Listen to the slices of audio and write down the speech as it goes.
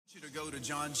go to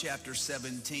John chapter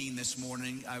 17 this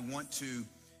morning, I want to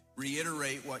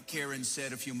reiterate what Karen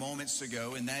said a few moments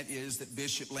ago, and that is that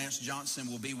Bishop Lance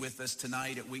Johnson will be with us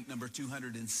tonight at week number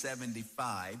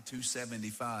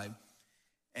 275.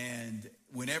 And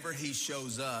whenever he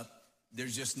shows up,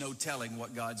 there's just no telling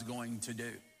what God's going to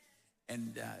do.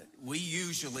 And we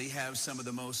usually have some of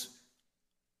the most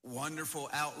wonderful,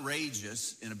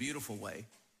 outrageous, in a beautiful way,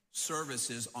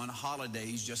 services on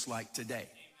holidays just like today.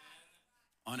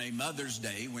 On a Mother's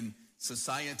Day, when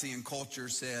society and culture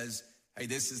says, hey,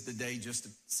 this is the day just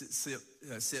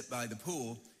to sit by the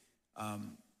pool.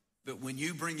 But when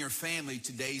you bring your family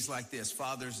to days like this,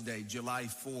 Father's Day, July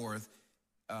 4th,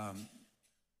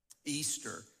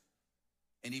 Easter,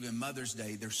 and even Mother's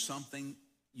Day, there's something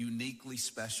uniquely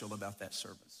special about that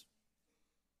service.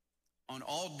 On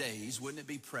all days, wouldn't it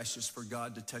be precious for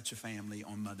God to touch a family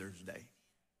on Mother's Day?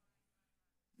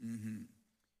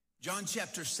 John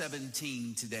chapter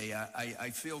 17 today, I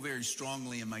feel very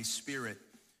strongly in my spirit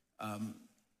on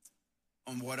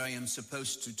what I am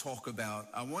supposed to talk about.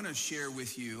 I want to share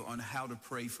with you on how to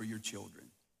pray for your children.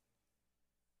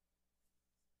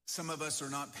 Some of us are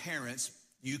not parents.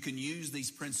 You can use these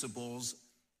principles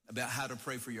about how to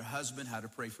pray for your husband, how to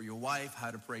pray for your wife, how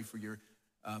to pray for your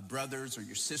brothers or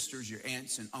your sisters, your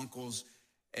aunts and uncles.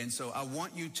 And so I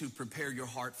want you to prepare your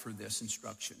heart for this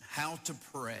instruction, how to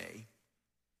pray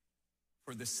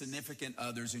for the significant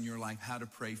others in your life, how to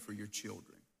pray for your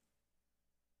children.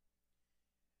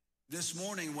 This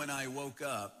morning when I woke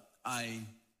up, I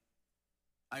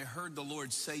heard the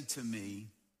Lord say to me,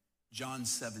 John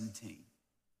 17.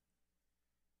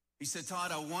 He said,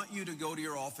 Todd, I want you to go to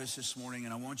your office this morning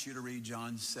and I want you to read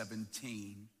John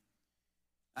 17.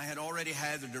 I had already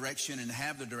had the direction and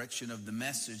have the direction of the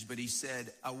message, but he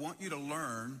said, I want you to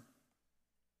learn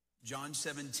John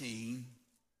 17,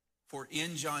 for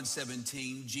in John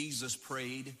 17, Jesus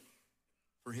prayed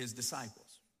for his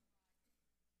disciples.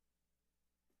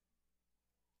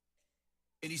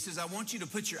 And he says, I want you to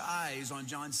put your eyes on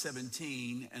John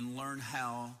 17 and learn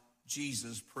how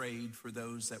Jesus prayed for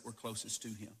those that were closest to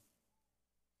him.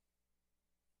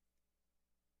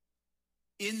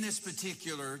 In this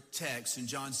particular text in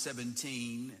John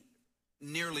 17,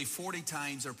 nearly 40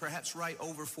 times, or perhaps right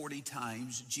over 40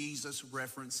 times, Jesus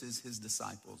references his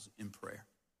disciples in prayer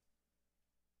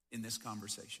in this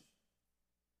conversation.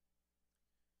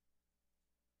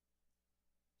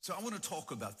 So I want to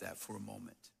talk about that for a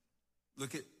moment.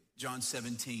 Look at John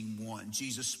 17:1.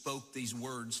 Jesus spoke these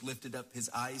words, lifted up his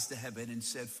eyes to heaven and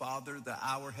said, Father, the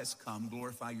hour has come,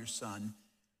 glorify your Son,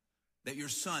 that your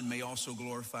Son may also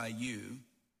glorify you,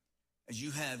 as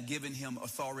you have given him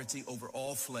authority over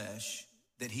all flesh,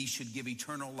 that he should give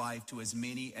eternal life to as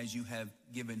many as you have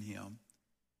given him.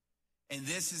 And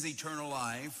this is eternal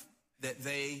life, that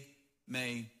they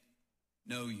may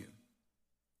know you.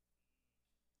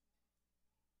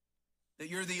 That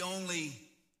you're the only,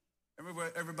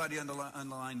 everybody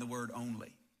underline the word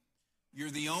only. You're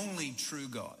the only true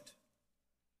God.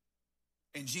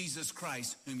 And Jesus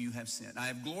Christ, whom you have sent. I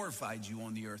have glorified you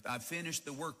on the earth. I've finished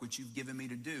the work which you've given me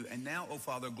to do. And now, O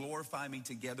Father, glorify me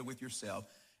together with yourself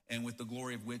and with the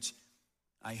glory of which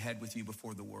I had with you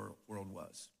before the world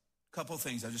was. A couple of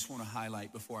things I just want to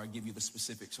highlight before I give you the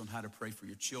specifics on how to pray for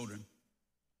your children.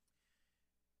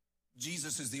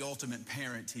 Jesus is the ultimate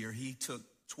parent here. He took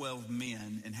 12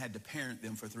 men and had to parent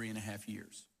them for 3.5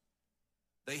 years.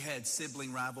 They had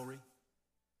sibling rivalry.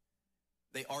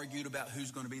 They argued about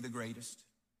who's going to be the greatest,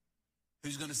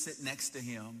 who's going to sit next to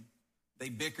him. They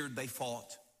bickered, they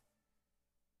fought.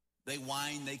 They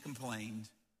whined, they complained.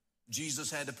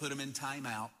 Jesus had to put them in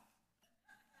timeout.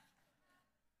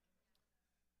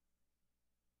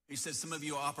 He said, some of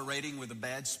you are operating with a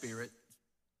bad spirit.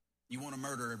 You want to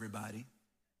murder everybody.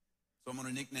 So I'm going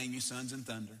to nickname you Sons and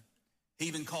Thunder. He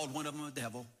even called one of them a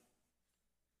devil.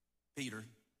 Peter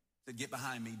said, get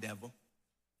behind me, devil.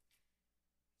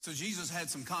 So Jesus had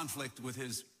some conflict with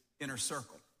his inner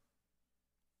circle.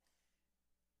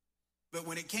 But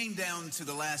when it came down to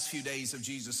the last few days of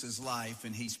Jesus' life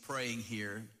and he's praying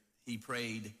here, he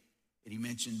prayed and he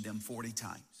mentioned them 40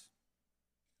 times.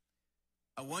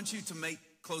 I want you to make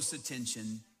close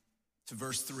attention to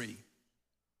verse 3.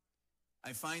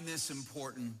 I find this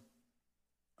important,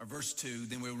 or verse 2,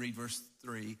 then we'll read verse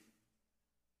 3.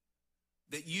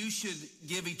 That you should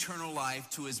give eternal life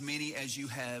to as many as you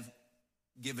have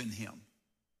given him.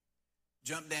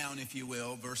 Jump down, if you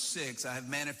will, verse 6. I have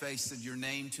manifested your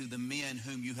name to the men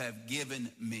whom you have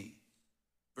given me.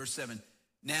 Verse 7.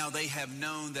 Now they have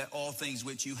known that all things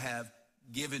which you have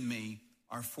given me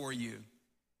are for you,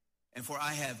 and for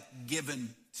I have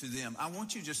given to them. I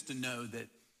want you just to know that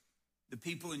the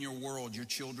people in your world, your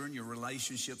children, your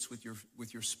relationships with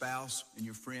your spouse and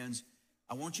your friends,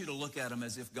 I want you to look at them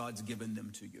as if God's given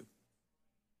them to you.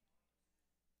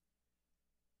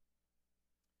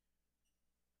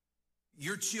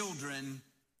 Your children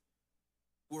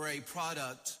were a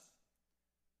product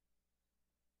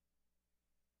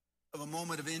of a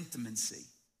moment of intimacy.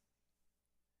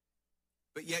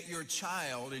 But yet your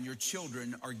child and your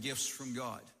children are gifts from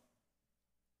God.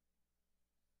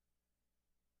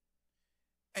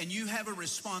 And you have a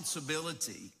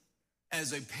responsibility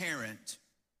as a parent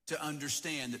to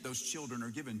understand that those children are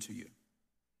given to you.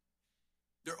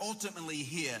 They're ultimately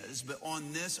His, but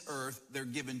on this earth, they're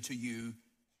given to you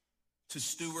to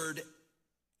steward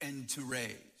and to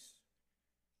raise.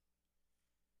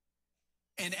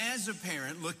 And as a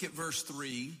parent, look at verse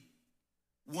 3.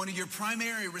 One of your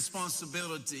primary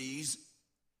responsibilities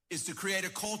is to create a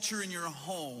culture in your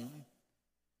home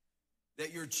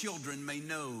that your children may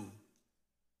know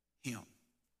Him.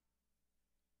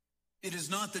 It is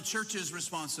not the church's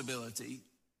responsibility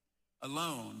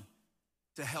alone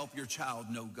to help your child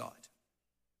know God.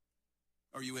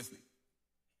 Are you with me?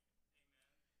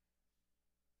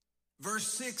 Verse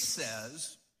 6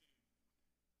 says,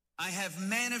 I have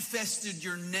manifested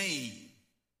your name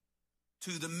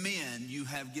to the men you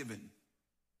have given.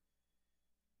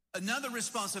 Another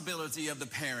responsibility of the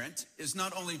parent is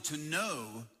not only to know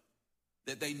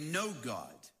that they know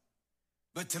God,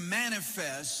 but to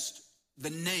manifest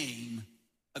the name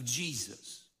of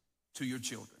Jesus to your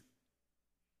children.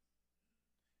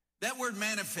 That word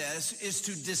manifest is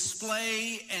to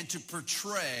display and to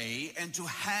portray and to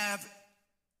have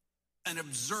an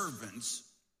observance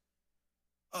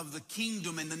of the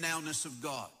kingdom and the nowness of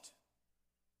God.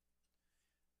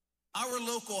 Our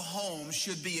local homes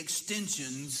should be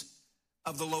extensions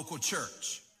of the local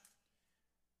church.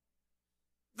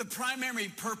 The primary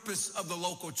purpose of the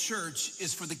local church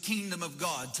is for the kingdom of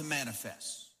God to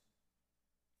manifest.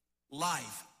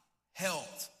 Life,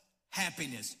 health,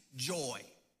 happiness, joy.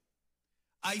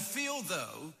 I feel,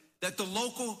 though, that the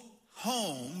local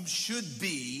home should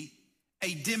be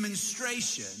a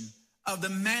demonstration of the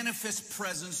manifest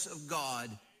presence of God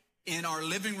in our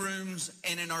living rooms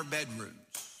and in our bedrooms.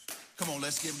 Come on,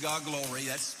 let's give God glory.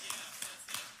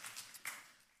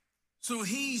 So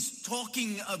he's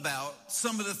talking about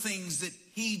some of the things that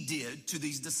he did to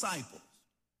these disciples.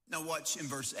 Now watch in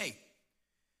verse 8.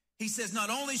 He says, not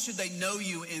only should they know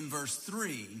you in verse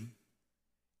 3,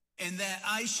 and that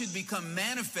I should become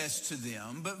manifest to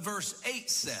them, but verse 8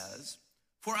 says,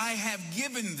 for I have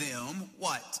given them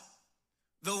what?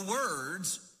 The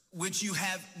words which you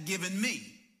have given me.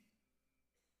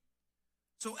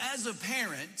 So as a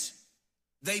parent,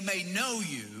 they may know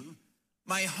you.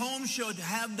 My home should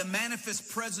have the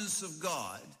manifest presence of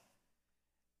God.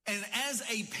 And as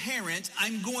a parent,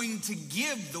 I'm going to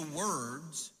give the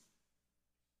words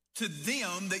to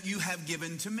them that you have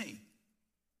given to me.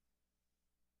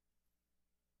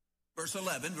 Verse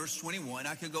 11, verse 21,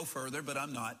 I could go further, but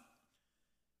I'm not.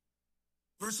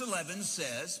 Verse 11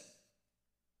 says,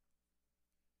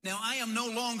 now I am no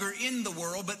longer in the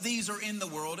world, but these are in the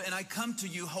world, and I come to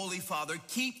you, Holy Father,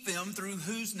 keep them through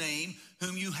whose name,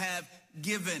 whom you have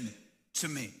given to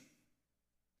me.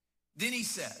 Then he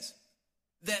says,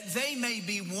 that they may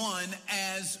be one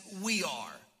as we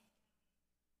are.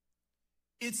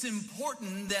 It's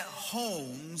important that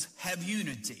homes have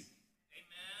unity.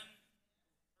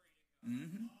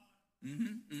 Amen.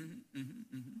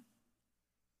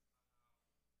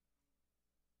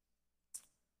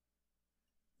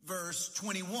 Verse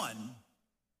 21,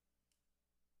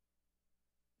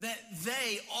 that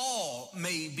they all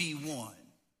may be one.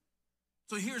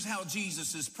 So here's how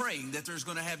Jesus is praying, that they're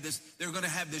going to have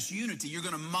this unity. You're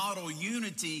going to model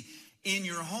unity in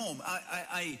your home.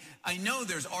 I know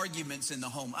there's arguments in the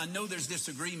home. I know there's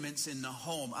disagreements in the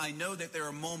home. I know that there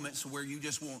are moments where you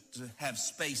just want to have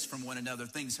space from one another.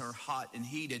 Things are hot and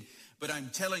heated. But I'm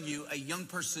telling you, a young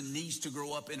person needs to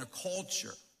grow up in a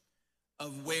culture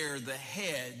of where the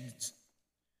heads,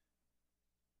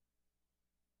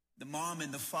 the mom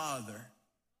and the father,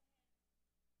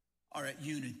 are at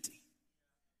unity.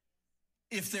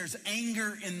 If there's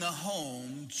anger in the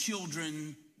home,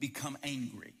 children become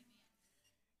angry.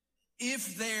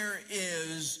 If there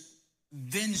is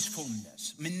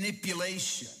vengefulness,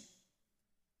 manipulation,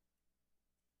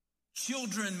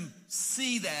 children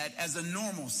see that as a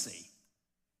normalcy,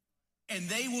 and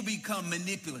they will become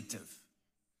manipulative.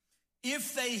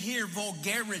 If they hear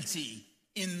vulgarity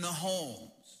in the homes,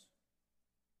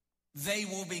 they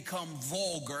will become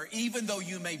vulgar, even though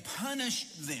you may punish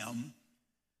them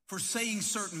for saying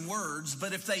certain words.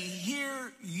 But if they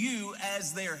hear you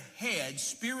as their head,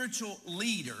 spiritual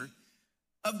leader,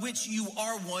 of which you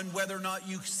are one, whether or not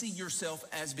you see yourself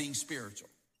as being spiritual.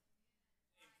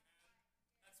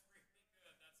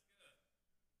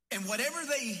 And whatever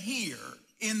they hear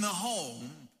in the home,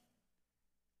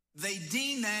 they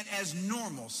deem that as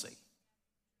normalcy.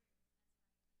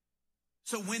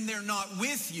 So when they're not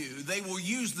with you, they will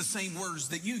use the same words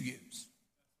that you use.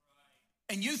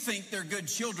 And you think they're good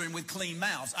children with clean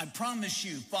mouths. I promise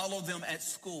you, follow them at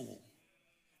school.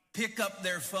 Pick up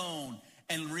their phone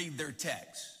and read their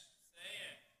text.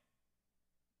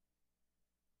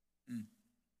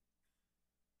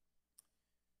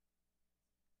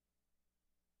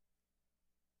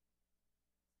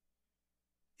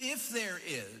 If there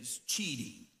is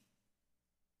cheating,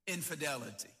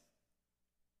 infidelity,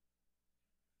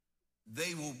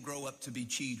 they will grow up to be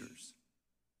cheaters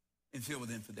and filled with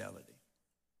infidelity.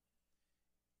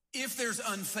 If there's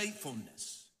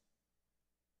unfaithfulness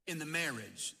in the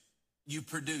marriage, you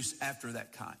produce after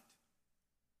that kind.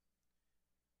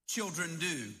 Children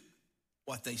do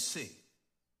what they see. That's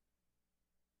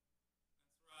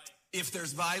right. If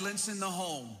there's violence in the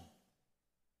home,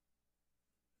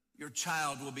 your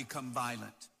child will become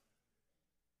violent.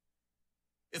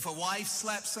 If a wife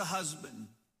slaps a husband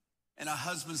and a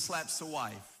husband slaps a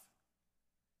wife,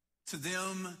 to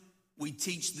them, we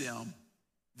teach them,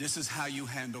 this is how you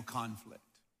handle conflict.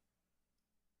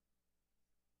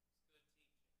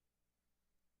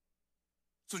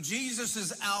 So Jesus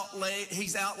is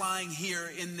he's outlining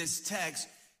here in this text.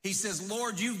 He says,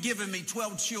 Lord, you've given me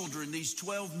 12 children, these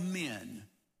 12 men.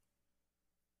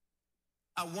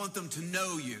 I want them to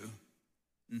know you.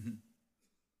 Mm-hmm.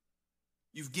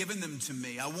 You've given them to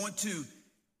me. I want to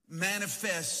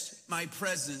manifest my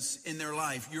presence in their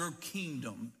life, your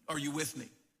kingdom. Are you with me?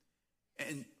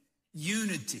 And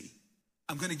unity.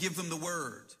 I'm going to give them the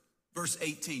word. Verse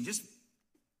 18.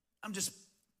 I'm just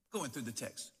going through the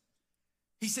text.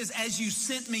 He says, as you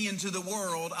sent me into the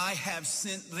world, I have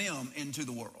sent them into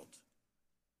the world.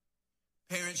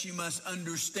 Parents, you must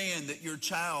understand that your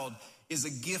child is a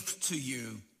gift to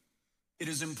you. It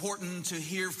is important to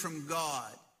hear from God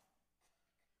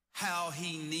how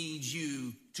he needs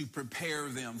you to prepare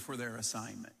them for their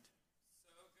assignment.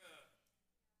 So good.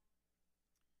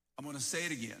 I'm going to say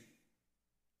it again.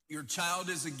 Your child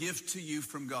is a gift to you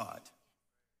from God.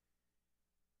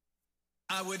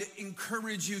 I would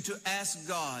encourage you to ask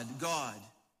God, God,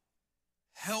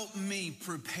 help me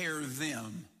prepare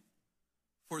them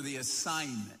for the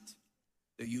assignment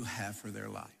that you have for their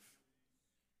life.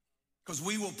 Because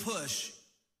we will push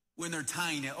when they're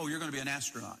tiny. Oh, you're going to be an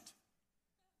astronaut.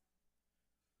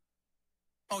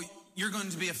 Oh, you're going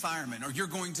to be a fireman, or you're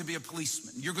going to be a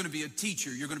policeman. You're going to be a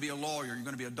teacher. You're going to be a lawyer. You're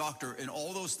going to be a doctor. And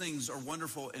all those things are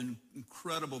wonderful and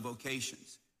incredible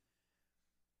vocations.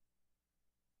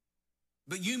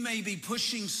 But you may be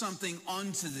pushing something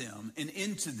onto them and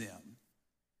into them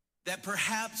that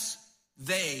perhaps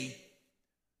they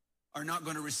are not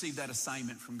going to receive that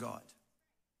assignment from God.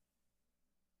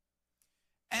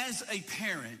 As a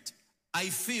parent, I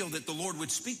feel that the Lord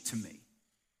would speak to me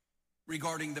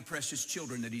regarding the precious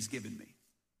children that he's given me.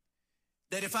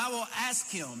 That if I will ask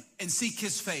him and seek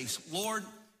his face, Lord,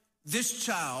 this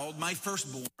child, my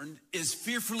firstborn, is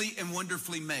fearfully and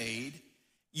wonderfully made.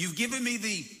 You've given me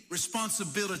the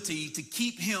responsibility to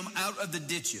keep him out of the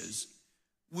ditches.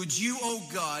 Would you, oh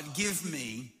God, give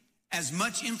me as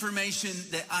much information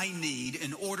that I need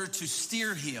in order to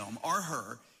steer him or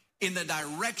her in the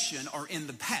direction or in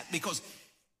the path? Because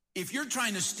if you're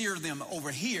trying to steer them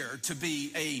over here to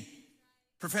be a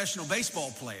professional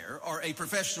baseball player or a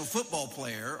professional football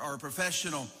player or a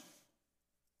professional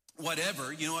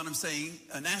whatever, you know what I'm saying,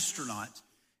 an astronaut,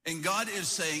 and God is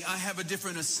saying, I have a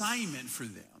different assignment for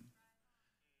them,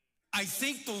 I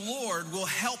think the Lord will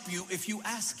help you if you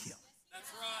ask him.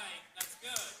 That's right. That's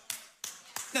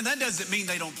good. Now, that doesn't mean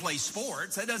they don't play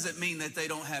sports. That doesn't mean that they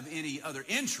don't have any other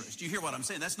interest. You hear what I'm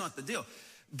saying? That's not the deal.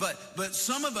 But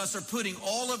some of us are putting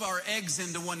all of our eggs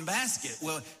into one basket.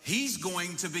 Well, he's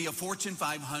going to be a Fortune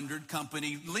 500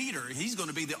 company leader. He's going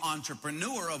to be the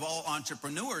entrepreneur of all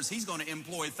entrepreneurs. He's going to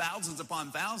employ thousands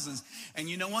upon thousands. And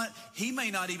you know what? He may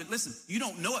not even, listen, you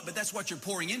don't know it, but that's what you're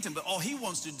pouring into him. But all he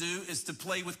wants to do is to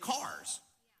play with cars.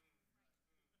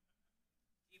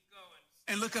 Keep going.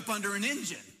 And look up under an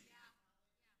engine.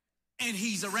 And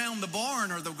he's around the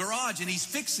barn or the garage and he's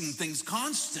fixing things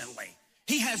constantly.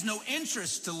 He has no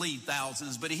interest to lead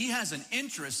thousands, but he has an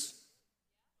interest.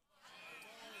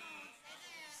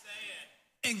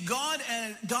 And God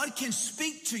can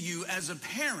speak to you as a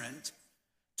parent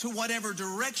to whatever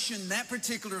direction that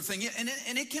particular thing is.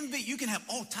 And it can be, you can have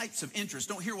all types of interest.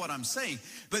 Don't hear what I'm saying.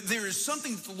 But there is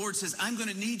something that the Lord says, I'm going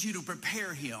to need you to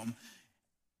prepare him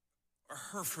or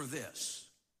her for this.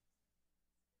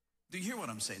 Do you hear what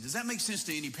I'm saying? Does that make sense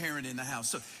to any parent in the house?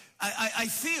 So I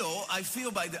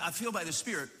feel by the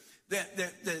Spirit that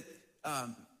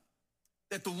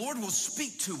the Lord will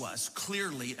speak to us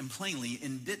clearly and plainly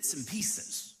in bits and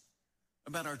pieces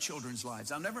about our children's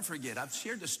lives. I'll never forget, I've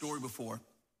shared this story before.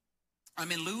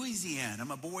 I'm in Louisiana.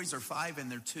 My boys are 5 and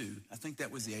they're 2. I think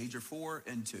that was the age, or 4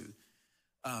 and 2.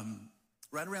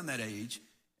 Right around that age.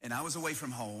 And I was away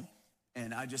from home,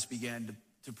 and I just began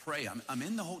to pray. I'm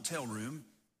in the hotel room,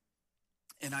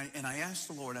 and I asked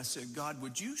the Lord, I said, God,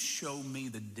 would you show me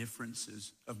the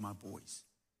differences of my boys?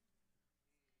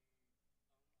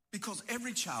 Because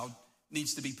every child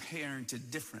needs to be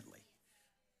parented differently.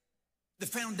 The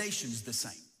foundation's the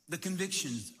same. The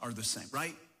convictions are the same,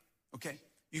 right? Okay?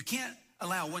 You can't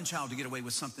allow one child to get away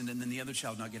with something and then the other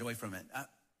child not get away from it.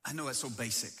 I know that's so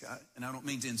basic, and I don't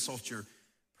mean to insult your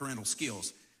parental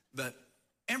skills, but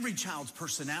every child's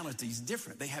personality is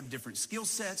different. They have different skill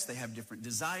sets. They have different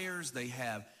desires. They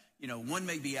have, one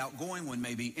may be outgoing, one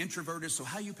may be introverted. So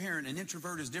how you parent an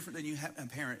introvert is different than you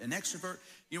parent an extrovert.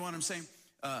 You know what I'm saying?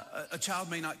 A child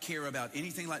may not care about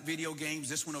anything like video games.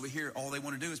 This one over here, all they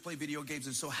want to do is play video games.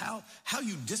 And so how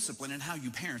you discipline and how you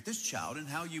parent this child and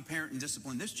how you parent and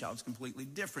discipline this child is completely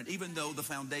different, even though the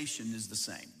foundation is the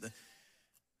same.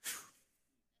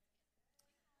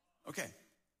 Okay,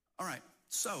 all right.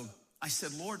 So I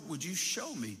said, Lord, would you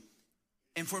show me?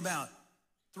 And for about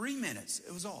 3 minutes,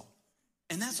 it was all.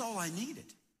 And that's all I needed.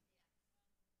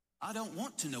 I don't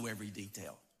want to know every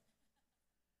detail.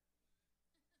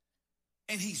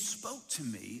 And he spoke to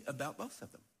me about both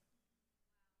of them.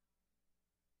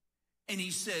 And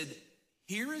he said,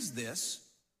 here is this,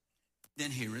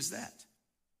 then here is that.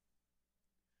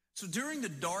 So during the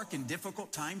dark and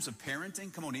difficult times of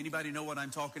parenting, come on, anybody know what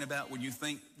I'm talking about when you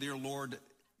think, dear Lord,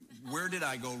 where did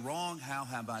I go wrong? How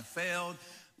have I failed?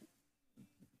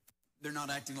 They're not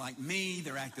acting like me.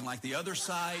 They're acting like the other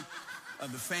side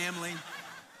of the family.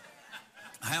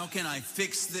 How can I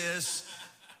fix this?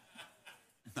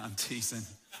 I'm teasing.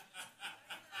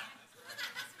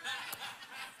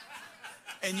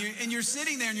 And you're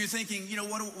sitting there and you're thinking,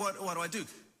 what do I do?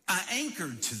 I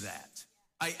anchored to that.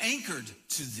 I anchored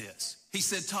to this. He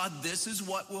said, Todd, this is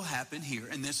what will happen here,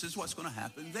 and this is what's going to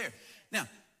happen there. Now,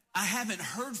 I haven't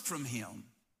heard from him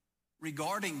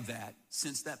regarding that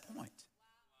since that point.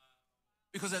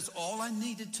 Because that's all I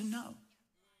needed to know.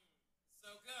 So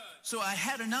good. So I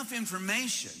had enough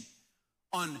information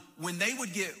on when they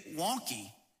would get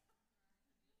wonky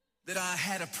that I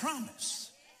had a promise.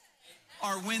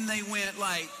 Or when they went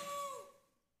like,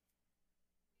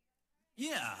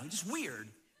 yeah, just weird.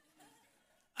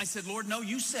 I said, Lord, no,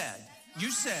 you said,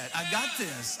 I got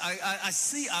this. I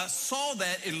saw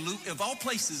that of all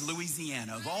places,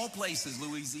 Louisiana,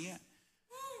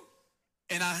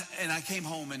 And I came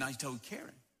home and I told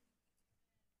Karen.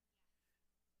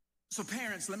 So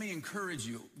parents, let me encourage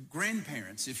you,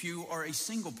 grandparents, if you are a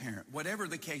single parent, whatever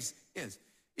the case is,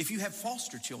 if you have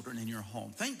foster children in your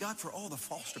home, thank God for all the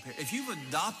foster parents. If you've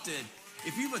adopted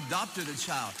a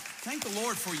child, thank the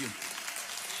Lord for you.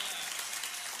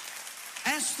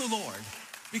 Ask the Lord,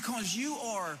 because you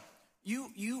are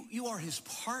his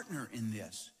partner in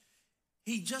this.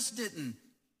 He just didn't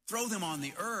throw them on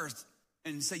the earth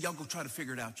and say, y'all go try to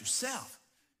figure it out yourself.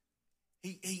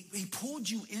 He pulled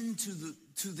you into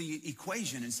the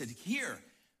equation and said, here,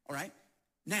 all right,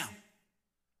 now,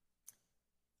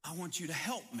 I want you to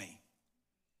help me.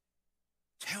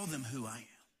 Tell them who I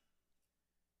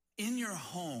am. In your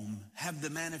home, have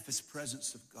the manifest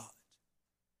presence of God.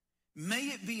 May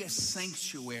it be a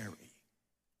sanctuary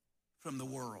from the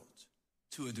world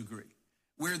to a degree,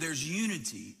 where there's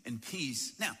unity and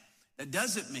peace. Now, that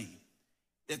doesn't mean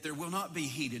that there will not be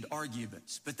heated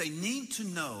arguments, but they need to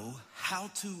know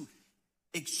how to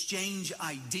exchange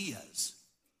ideas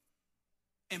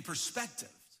and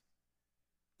perspectives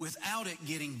without it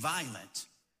getting violent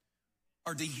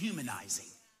or dehumanizing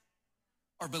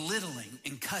or belittling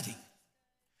and cutting.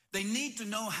 They need to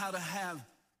know how to have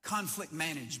conflict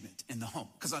management in the home.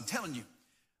 Because I'm telling you,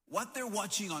 what they're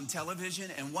watching on television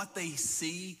and what they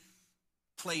see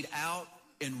played out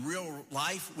in real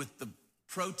life with the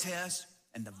protests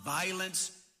and the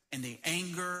violence and the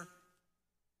anger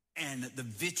and the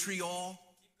vitriol.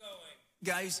 Keep going.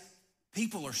 Guys,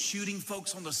 people are shooting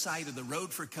folks on the side of the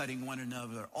road for cutting one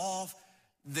another off.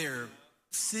 They're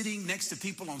sitting next to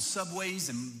people on subways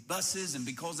and buses, and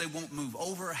because they won't move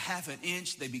over half an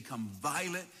inch, they become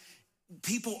violent.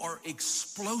 People are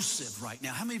explosive right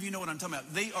now. How many of you know what I'm talking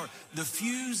about? The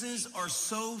fuses are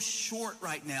so short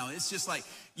right now. It's just like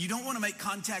you don't want to make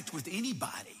contact with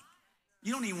anybody.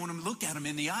 You don't even want to look at them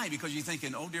in the eye because you're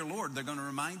thinking, oh, dear Lord, they're going to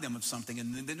remind them of something,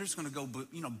 and then they're just going to go,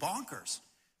 bonkers.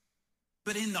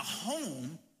 But in the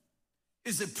home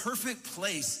is a perfect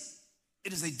place.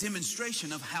 It is a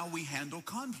demonstration of how we handle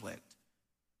conflict.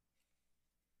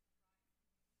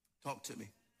 Talk to me.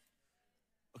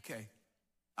 Okay,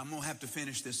 I'm going to have to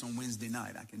finish this on Wednesday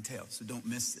night, I can tell, so don't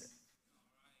miss it.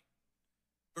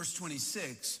 Verse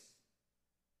 26.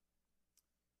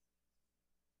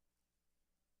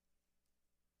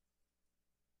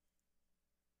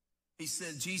 He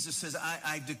said, Jesus says,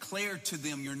 I declare to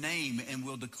them your name and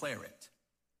will declare it.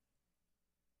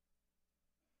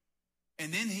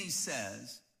 And then he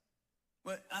says,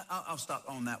 well, I'll stop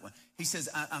on that one. He says,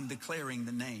 I'm declaring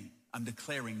the name. I'm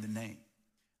declaring the name.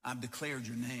 I've declared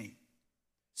your name.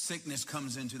 Sickness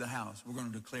comes into the house. We're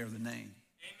going to declare the name.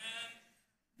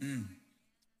 Amen.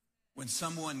 When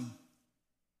someone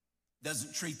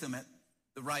doesn't treat them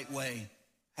the right way,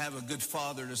 have a good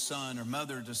father to son or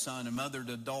mother to son and mother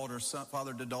to daughter, son,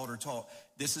 father to daughter talk,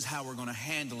 this is how we're going to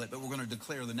handle it, but we're going to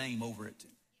declare the name over it.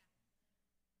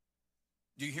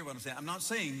 Do you hear what I'm saying? I'm not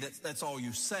saying that that's all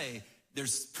you say.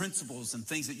 There's principles and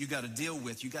things that you got to deal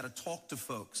with. You got to talk to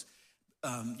folks,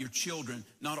 your children,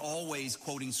 not always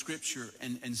quoting scripture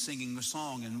and singing a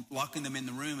song and locking them in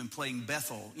the room and playing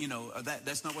Bethel. You know,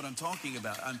 that's not what I'm talking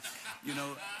about.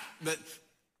 But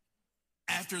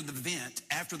after the vent,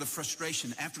 after the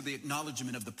frustration, after the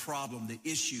acknowledgement of the problem, the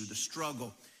issue, the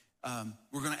struggle,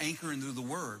 we're going to anchor into the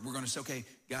word. We're going to say, okay,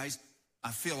 guys, I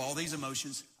feel all these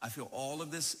emotions. I feel all of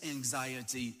this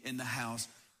anxiety in the house,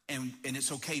 and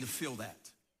it's okay to feel that.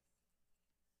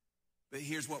 But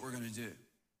here's what we're going to do.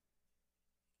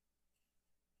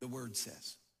 The word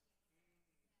says.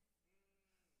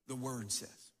 The word says.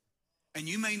 And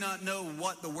you may not know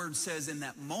what the word says in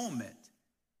that moment.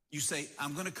 You say,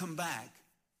 I'm going to come back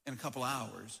in a couple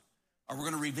hours, or we're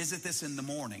going to revisit this in the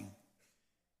morning,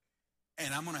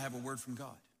 and I'm going to have a word from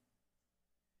God.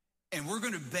 And we're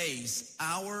going to base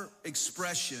our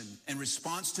expression and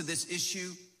response to this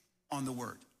issue on the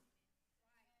word.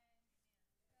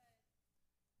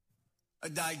 A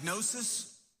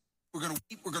diagnosis, we're going to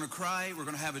weep, we're going to cry, we're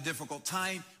going to have a difficult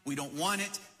time. We don't want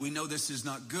it. We know this is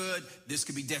not good. This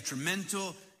could be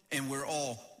detrimental, and we're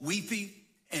all weepy,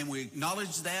 and we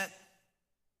acknowledge that.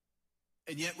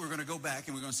 And yet we're going to go back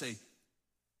and we're going to say,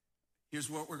 here's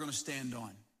what we're going to stand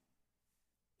on.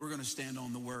 We're going to stand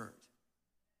on the word.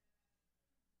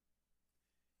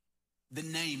 The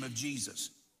name of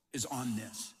Jesus is on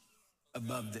this,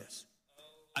 above this.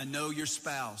 I know your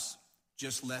spouse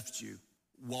just left you,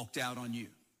 walked out on you,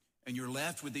 and you're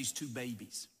left with these two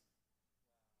babies.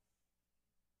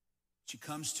 She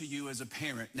comes to you as a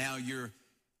parent. Now you're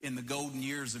in the golden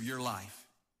years of your life.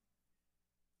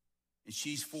 And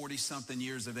she's 40-something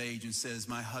years of age and says,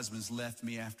 my husband's left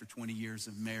me after 20 years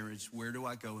of marriage. Where do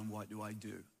I go and what do I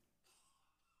do?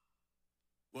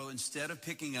 Well, instead of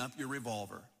picking up your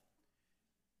revolver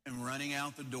and running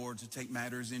out the door to take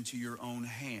matters into your own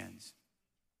hands,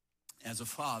 as a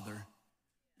father,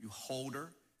 you hold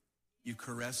her, you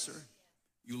caress her,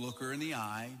 you look her in the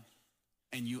eye,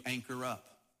 and you anchor up.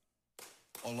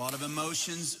 A lot of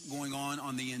emotions going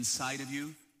on the inside of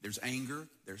you. There's anger,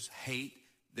 there's hate,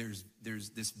 there's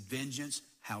this vengeance.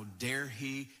 How dare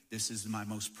he? This is my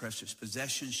most precious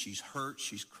possession. She's hurt,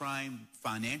 she's crying,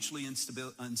 financially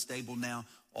unstable now,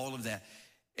 all of that.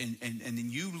 And then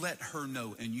you let her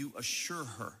know and you assure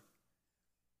her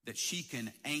that she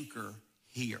can anchor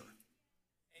here.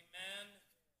 Amen.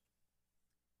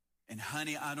 And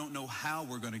honey, I don't know how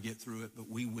we're going to get through it, but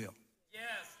we will. Yes,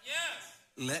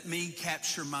 yes. Let me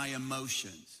capture my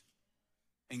emotions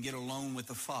and get alone with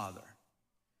the Father.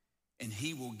 And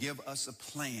he will give us a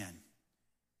plan.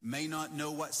 May not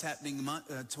know what's happening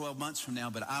 12 months from now,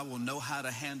 but I will know how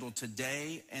to handle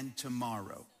today and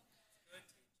tomorrow.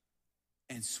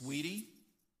 And sweetie,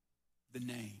 the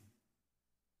name.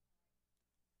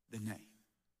 The name.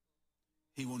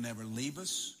 He will never leave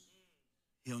us.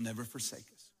 He'll never forsake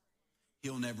us.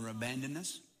 He'll never abandon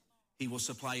us. He will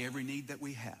supply every need that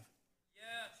we have.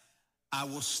 Yes. I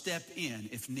will step in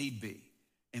if need be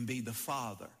and be the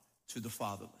father to the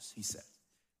fatherless, he said.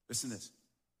 Listen to this.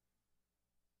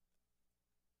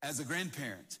 As a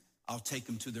grandparent, I'll take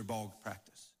them to their ball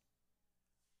practice.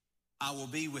 I will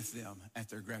be with them at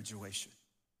their graduation.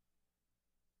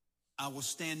 I will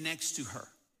stand next to her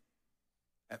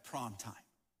at prom time.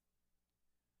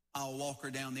 I'll walk her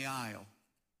down the aisle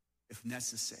if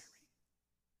necessary.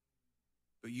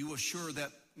 But you assure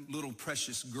that little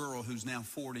precious girl who's now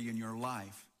 40 in your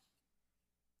life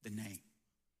the name.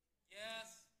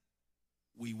 Yes.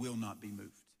 We will not be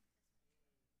moved.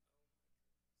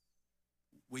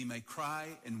 We may cry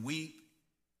and weep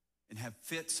and have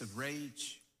fits of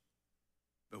rage,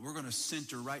 but we're going to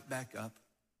center right back up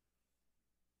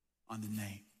on the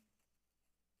name.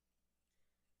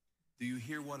 Do you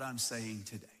hear what I'm saying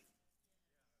today?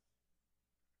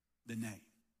 The name.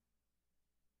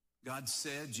 God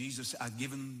said, Jesus, I've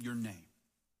given your name.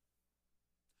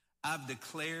 I've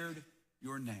declared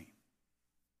your name.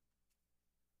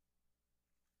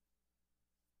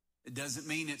 It doesn't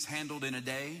mean it's handled in a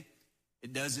day.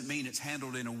 It doesn't mean it's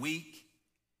handled in a week.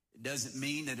 It doesn't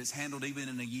mean that it's handled even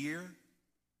in a year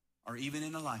or even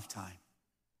in a lifetime,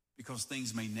 because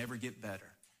things may never get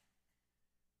better.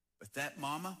 But that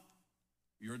mama,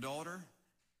 your daughter,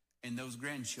 and those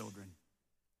grandchildren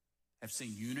have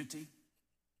seen unity,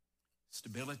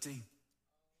 stability,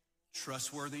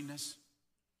 trustworthiness,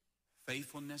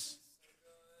 faithfulness,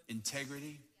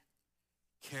 integrity,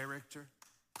 character.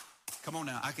 Come on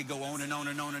now, I could go on and on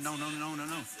and on and on and on and on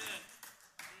and on.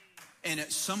 And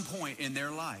at some point in their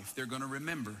life, they're going to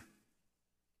remember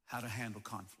how to handle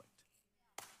conflict.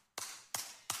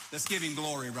 Let's give him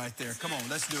glory right there. Come on,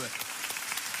 let's do it.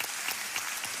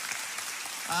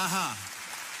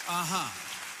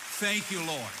 Thank you,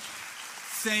 Lord.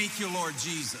 Thank you, Lord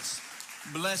Jesus.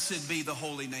 Blessed be the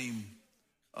holy name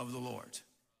of the Lord.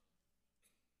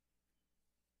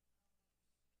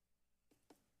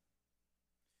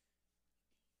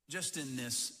 Just in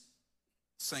this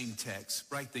same text,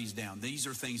 write these down. These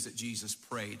are things that Jesus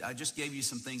prayed. I just gave you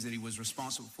some things that he was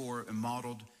responsible for and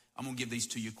modeled. I'm going to give these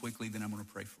to you quickly, then I'm going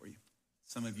to pray for you.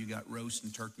 Some of you got roast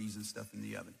and turkeys and stuff in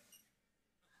the oven.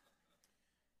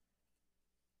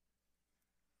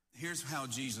 Here's how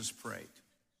Jesus prayed.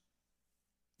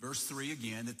 Verse 3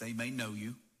 again, that they may know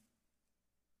you.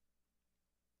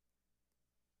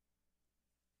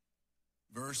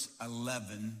 Verse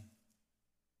 11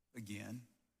 again.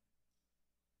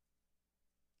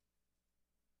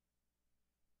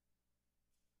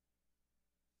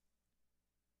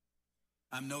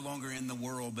 I'm no longer in the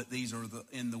world, but these are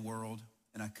in the world,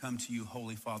 and I come to you,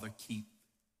 Holy Father, keep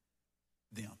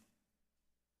them.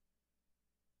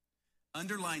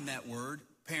 Underline that word.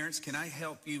 Parents, can I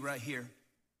help you right here?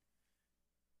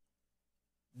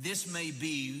 This may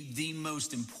be the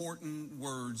most important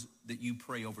words that you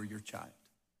pray over your child.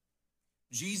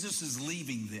 Jesus is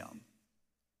leaving them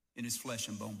in his flesh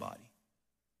and bone body.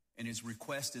 And his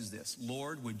request is this: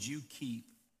 Lord, would you keep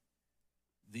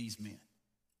these men?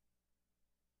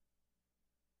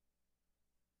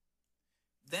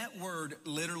 That word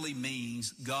literally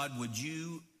means, God, would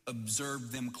you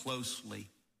observe them closely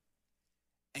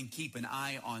and keep an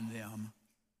eye on them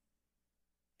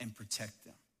and protect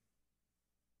them.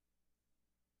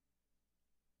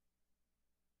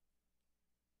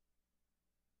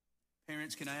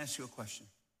 Parents, can I ask you a question?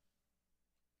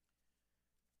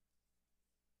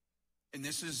 And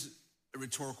this is a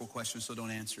rhetorical question, so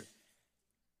don't answer it.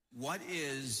 What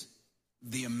is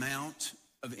the amount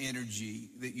of energy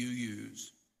that you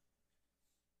use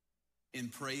in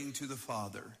praying to the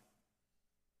Father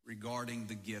regarding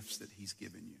the gifts that he's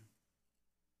given you?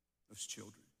 Those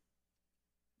children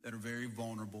that are very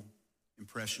vulnerable,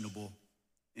 impressionable,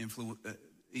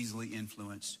 easily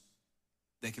influenced.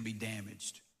 They can be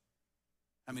damaged.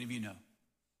 How many of you know?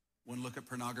 One look at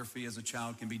pornography as a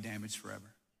child can be damaged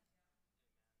forever.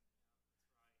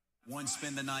 One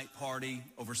spend the night party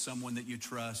over someone that you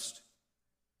trust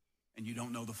and you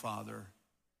don't know the Father.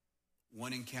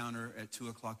 One encounter at 2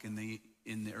 o'clock in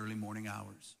the early morning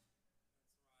hours.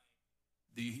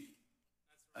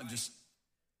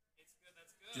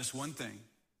 Just one thing.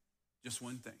 Just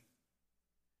one thing.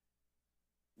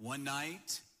 One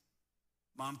night,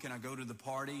 Mom, can I go to the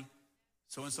party?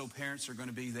 So-and-so parents are going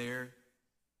to be there.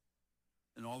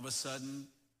 And all of a sudden,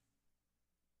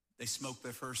 they smoke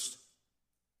their first,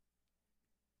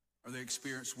 or they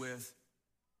experience with,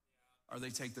 or they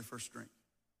take their first drink.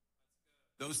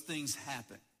 Those things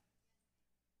happen.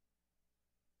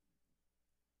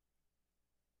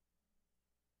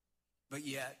 But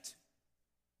yet,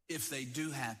 if they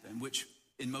do happen, which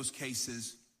in most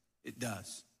cases it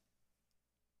does,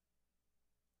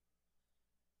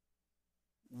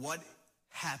 what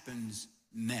happens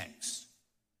next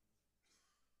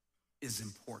is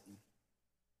important.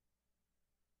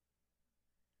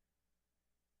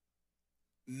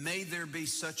 May there be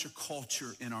such a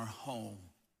culture in our home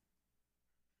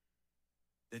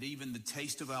that even the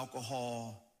taste of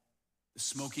alcohol, the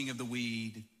smoking of the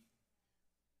weed,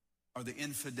 or the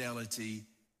infidelity,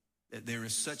 that there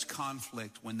is such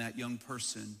conflict when that young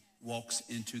person walks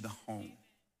into the home.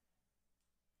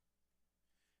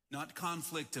 Not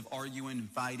conflict of arguing and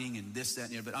fighting and this, that,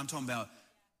 and the other, but I'm talking about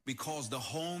because the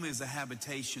home is a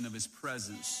habitation of his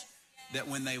presence, that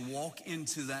when they walk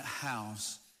into that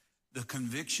house, the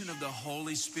conviction of the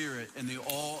Holy Spirit and the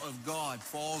awe of God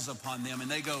falls upon them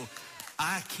and they go,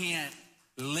 I can't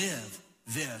live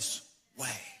this way.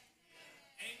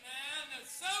 Amen.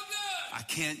 That's so good. I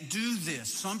can't do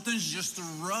this. Something's just a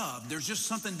rub. There's just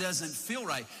something doesn't feel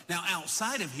right. Now,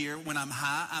 outside of here, when I'm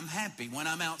high, I'm happy. When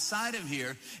I'm outside of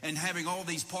here and having all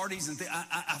these parties and things,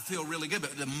 I feel really good.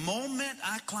 But the moment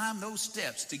I climb those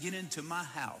steps to get into my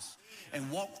house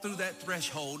and walk through that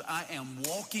threshold, I am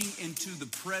walking into the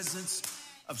presence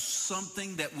of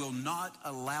something that will not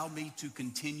allow me to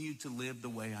continue to live the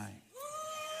way I am.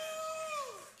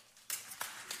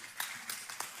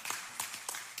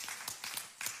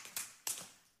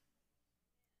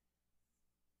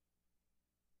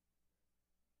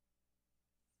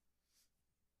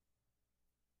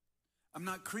 I'm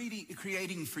not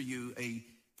creating for you a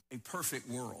perfect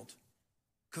world,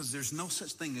 because there's no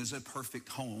such thing as a perfect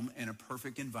home and a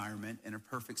perfect environment and a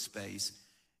perfect space.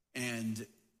 And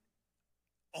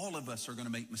all of us are going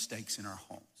to make mistakes in our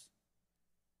homes.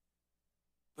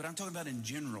 But I'm talking about in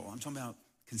general. I'm talking about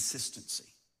consistency.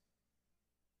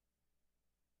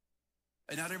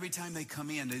 And not every time they come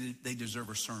in, they deserve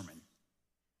a sermon,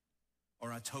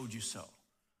 or I told you so,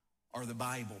 or the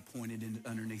Bible pointed in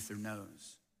underneath their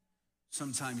nose.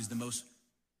 Sometimes the most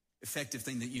effective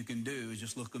thing that you can do is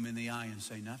just look them in the eye and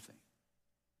say nothing.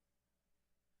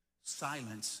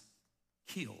 Silence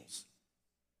kills.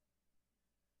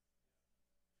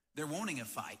 They're wanting a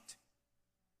fight.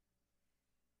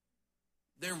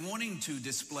 They're wanting to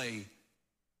display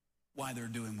why they're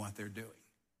doing what they're doing.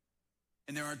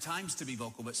 And there are times to be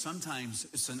vocal, but sometimes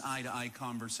it's an eye-to-eye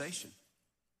conversation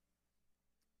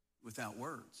without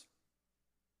words.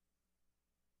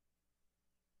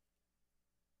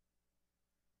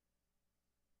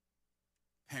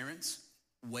 Parents,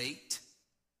 wait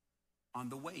on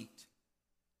the wait.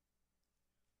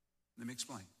 Let me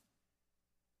explain.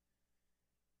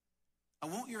 I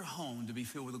want your home to be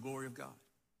filled with the glory of God.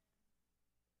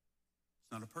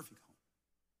 It's not a perfect home.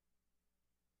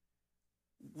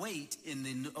 Wait in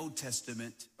the Old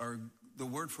Testament, or the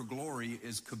word for glory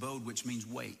is kabod, which means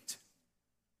weight.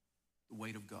 The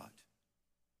weight of God.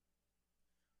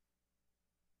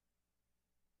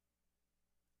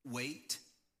 Wait.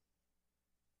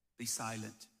 Be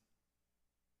silent.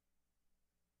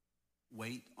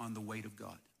 Wait on the weight of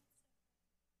God.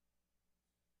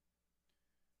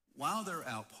 While they're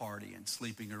out partying,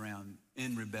 sleeping around,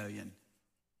 in rebellion,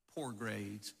 poor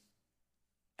grades,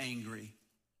 angry,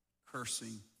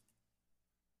 cursing,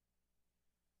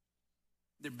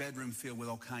 their bedroom filled with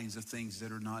all kinds of things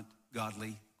that are not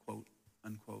godly, quote,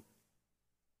 unquote.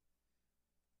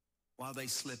 While they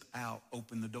slip out,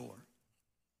 open the door.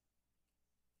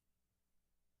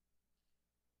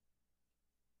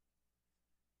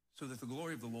 So that the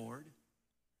glory of the Lord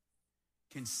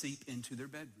can seep into their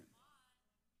bedroom.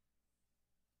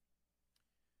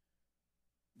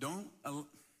 No,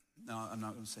 I'm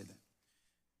not going to say that.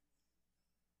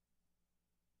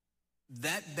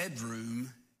 That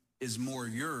bedroom is more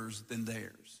yours than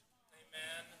theirs.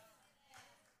 Amen.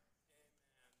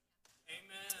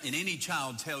 Amen. And any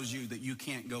child tells you that you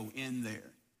can't go in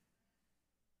there,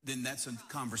 then that's a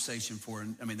conversation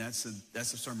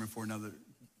that's a sermon for another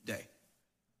day.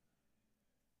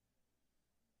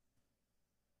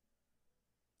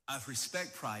 I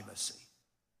respect privacy.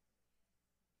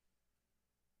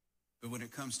 But when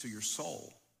it comes to your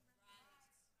soul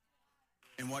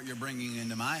and what you're bringing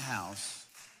into my house,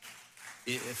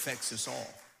 it affects us all. Amen.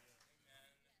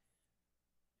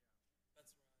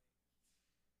 That's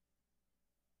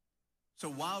right. So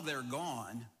while they're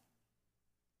gone,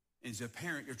 as a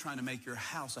parent, you're trying to make your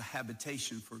house a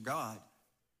habitation for God,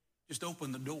 just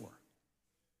open the door.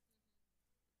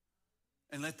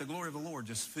 And let the glory of the Lord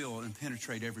just fill and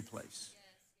penetrate every place.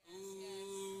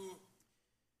 Ooh.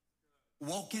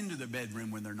 Walk into the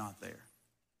bedroom when they're not there.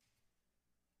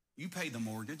 You pay the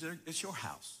mortgage. It's your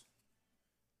house.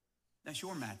 That's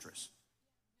your mattress.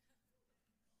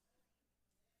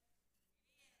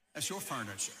 That's your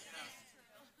furniture.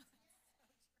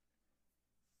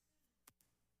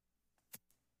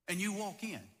 And you walk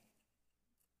in.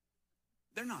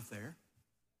 They're not there.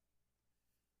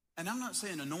 And I'm not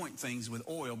saying anoint things with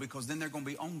oil, because then they're going to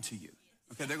be on to you.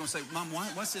 Okay, they're going to say, Mom,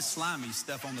 what's this slimy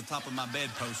stuff on the top of my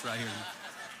bedpost right here?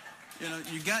 You know,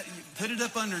 you put it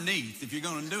up underneath if you're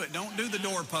going to do it. Don't do the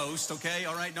doorpost, okay?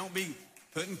 All right, don't be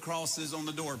putting crosses on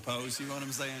the doorpost. You know what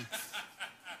I'm saying?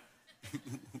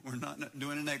 We're not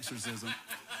doing an exorcism.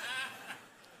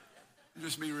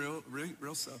 Just be real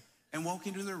slow. And walk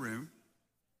into their room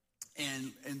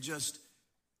and just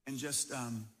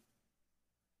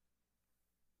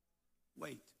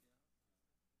wait.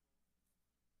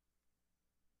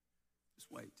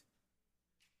 Just wait.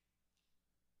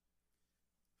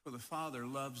 For For the Father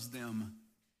loves them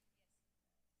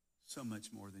so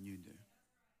much more than you do.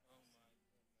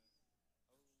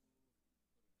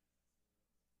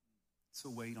 So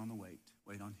wait on the wait.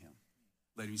 Wait on him.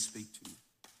 Let him speak to you.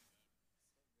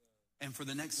 And for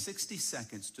the next 60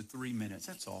 seconds to 3 minutes,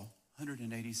 that's all,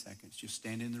 180 seconds, just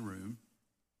stand in the room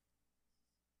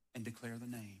and declare the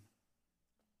name.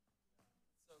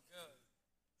 So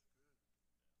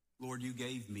good. Lord, you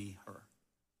gave me her.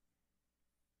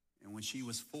 And when she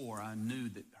was 4, I knew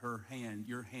that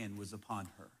your hand was upon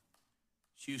her.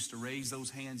 She used to raise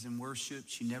those hands in worship.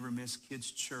 She never missed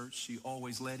kids' church. She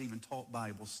always led, even taught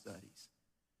Bible studies.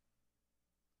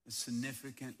 A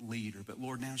significant leader. But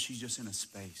Lord, now she's just in a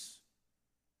space,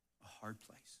 a hard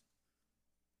place.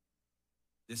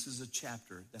 This is a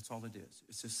chapter. That's all it is.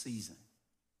 It's a season.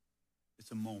 It's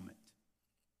a moment.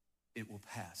 It will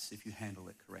pass if you handle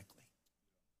it correctly.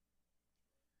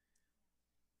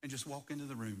 And just walk into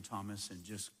the room, Thomas, and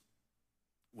just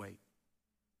wait.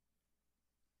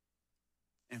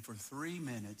 And for 3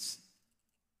 minutes,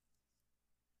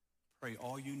 pray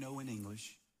all you know in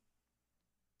English,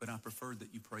 but I prefer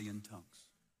that you pray in tongues.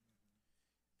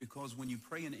 Because when you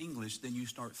pray in English, then you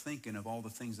start thinking of all the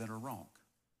things that are wrong.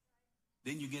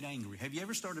 Then you get angry. Have you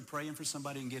ever started praying for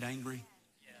somebody and get angry?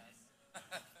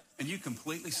 Yes. And you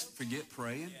completely forget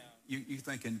praying? You're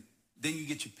thinking, then you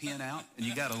get your pen out and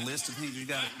you got a list of things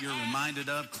you're reminded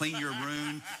of. Clean your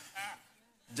room,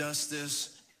 dust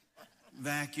this,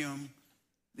 vacuum,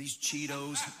 these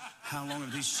Cheetos. How long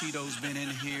have these Cheetos been in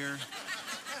here?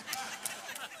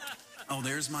 Oh,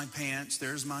 there's my pants.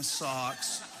 There's my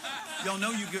socks. Y'all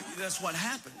know that's what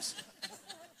happens.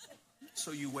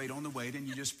 So you wait on the wait and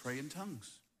you just pray in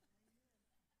tongues.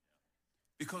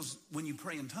 Because when you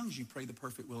pray in tongues, you pray the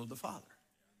perfect will of the Father.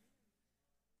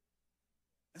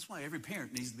 That's why every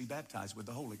parent needs to be baptized with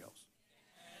the Holy Ghost,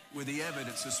 with the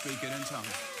evidence of speaking in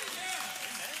tongues.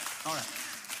 All right.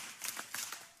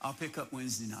 I'll pick up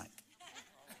Wednesday night.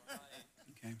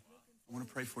 Okay? I want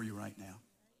to pray for you right now.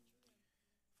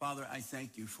 Father, I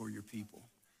thank you for your people.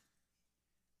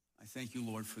 I thank you,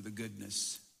 Lord, for the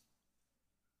goodness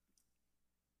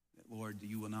that, Lord,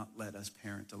 you will not let us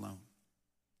parent alone.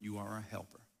 You are our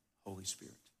helper, Holy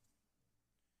Spirit.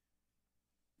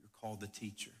 You're called the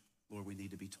teacher. Lord, we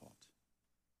need to be taught.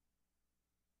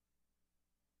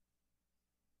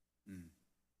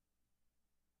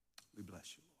 We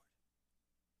bless you,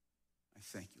 Lord. I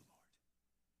thank you, Lord.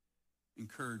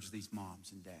 Encourage these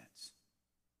moms and dads.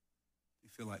 They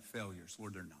feel like failures.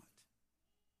 Lord, they're not.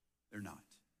 They're not.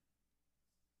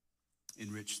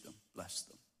 Enrich them, bless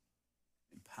them,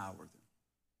 empower them.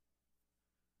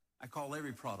 I call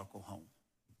every prodigal home,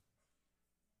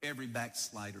 every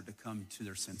backslider to come to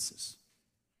their senses.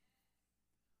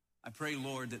 I pray,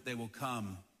 Lord, that they will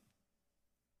come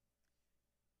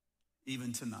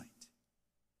even tonight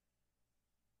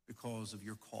because of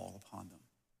your call upon them,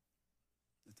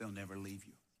 that they'll never leave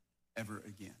you ever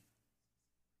again.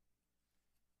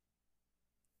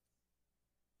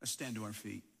 Let's stand to our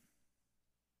feet.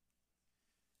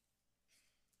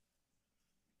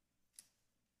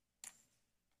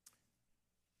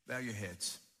 Bow your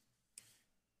heads.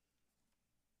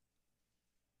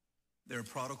 There are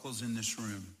prodigals in this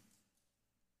room.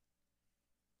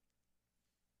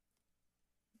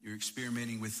 You're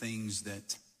experimenting with things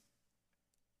that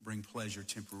bring pleasure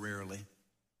temporarily.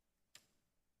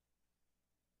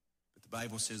 But the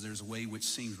Bible says there's a way which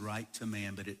seems right to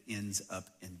man, but it ends up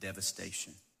in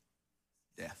devastation,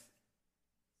 death.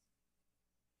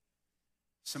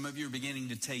 Some of you are beginning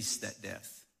to taste that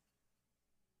death,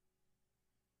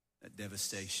 that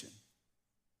devastation.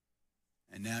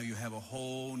 And now you have a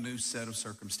whole new set of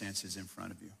circumstances in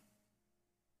front of you.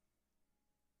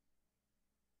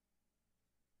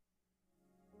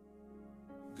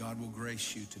 God will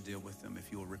grace you to deal with them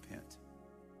if you will repent.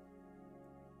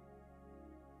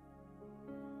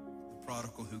 The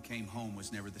prodigal who came home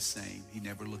was never the same. He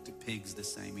never looked at pigs the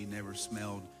same. He never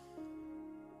smelled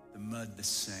the mud the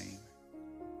same.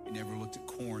 He never looked at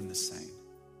corn the same.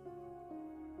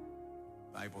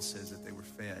 The Bible says that they were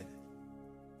fed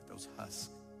with those husks.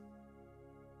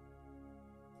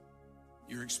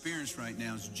 Your experience right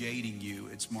now is jading you.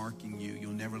 It's marking you.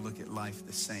 You'll never look at life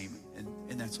the same,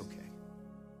 and that's okay.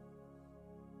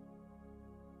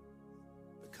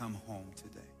 But come home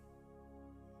today.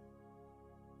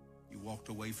 You walked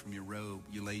away from your robe.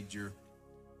 You laid your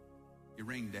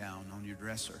ring down on your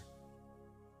dresser,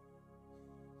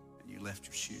 and you left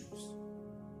your shoes.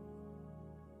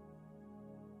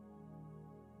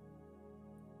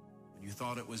 And you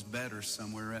thought it was better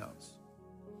somewhere else.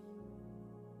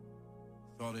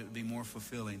 Thought it would be more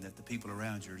fulfilling that the people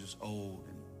around you are just old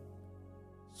and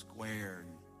square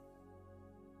and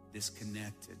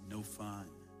disconnected, no fun.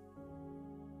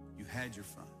 You had your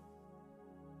fun,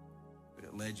 but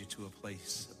it led you to a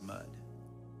place of mud.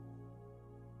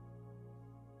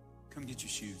 Come get your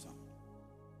shoes on.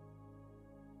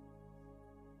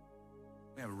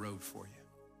 We have a road for you.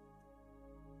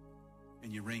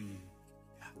 And your ring,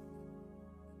 yeah,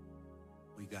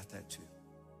 we got that too.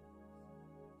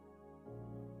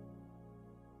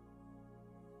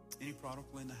 Any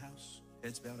prodigal in the house?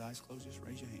 Heads bowed, eyes closed, just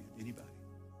raise your hand. Anybody?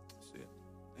 That's it.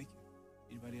 Thank you.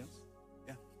 Anybody else?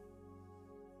 Yeah. Okay.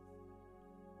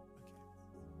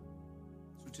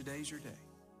 So today's your day.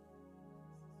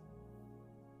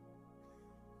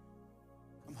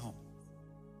 Come home.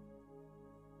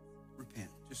 Repent.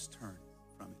 Just turn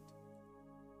from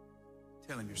it.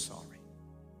 Tell him you're sorry.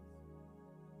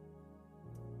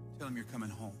 Tell him you're coming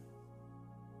home.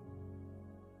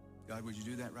 God, would you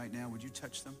do that right now? Would you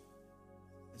touch them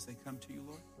as they come to you,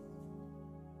 Lord?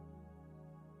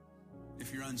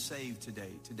 If you're unsaved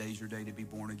today, today's your day to be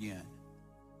born again.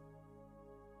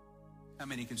 How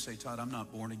many can say, Todd, I'm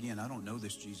not born again. I don't know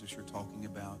this Jesus you're talking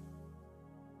about.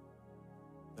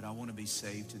 But I want to be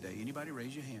saved today. Anybody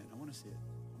raise your hand? I want to see it.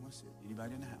 I want to see it.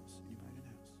 Anybody in the house? Anybody in the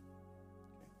house?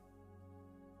 Okay.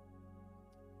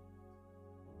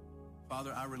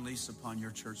 Father, I release upon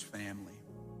your church family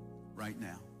right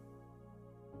now.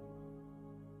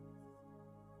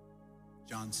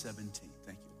 John 17,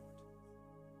 thank you, Lord.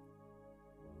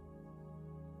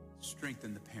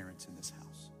 Strengthen the parents in this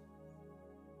house.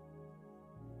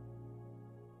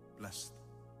 Bless them.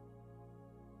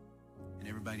 And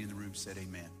everybody in the room said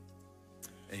amen.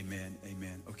 Amen,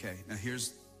 amen. Okay, now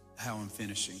here's how I'm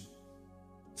finishing.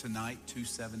 Tonight,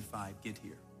 275, get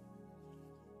here.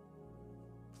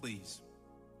 Please,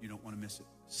 you don't want to miss it.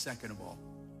 Second of all,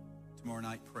 tomorrow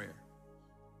night prayer.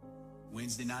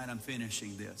 Wednesday night, I'm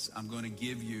finishing this. I'm going to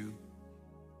give you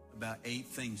about 8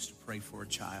 things to pray for a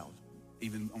child,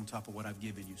 even on top of what I've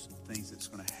given you, some things that's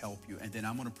going to help you. And then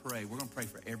I'm going to pray. We're going to pray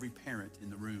for every parent in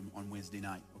the room on Wednesday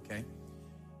night, okay?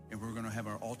 And we're going to have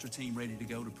our altar team ready to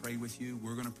go to pray with you.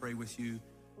 We're going to pray with you.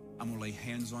 I'm going to lay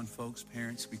hands on folks,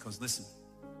 parents, because listen,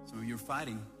 some of you are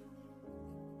fighting.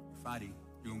 You're fighting.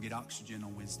 You're going to get oxygen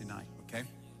on Wednesday night, okay?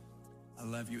 I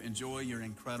love you. Enjoy your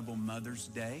incredible Mother's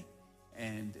Day.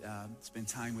 And spend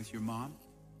time with your mom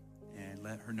and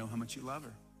let her know how much you love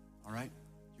her. All right?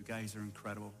 You guys are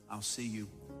incredible. I'll see you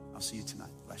tonight.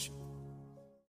 Bless you.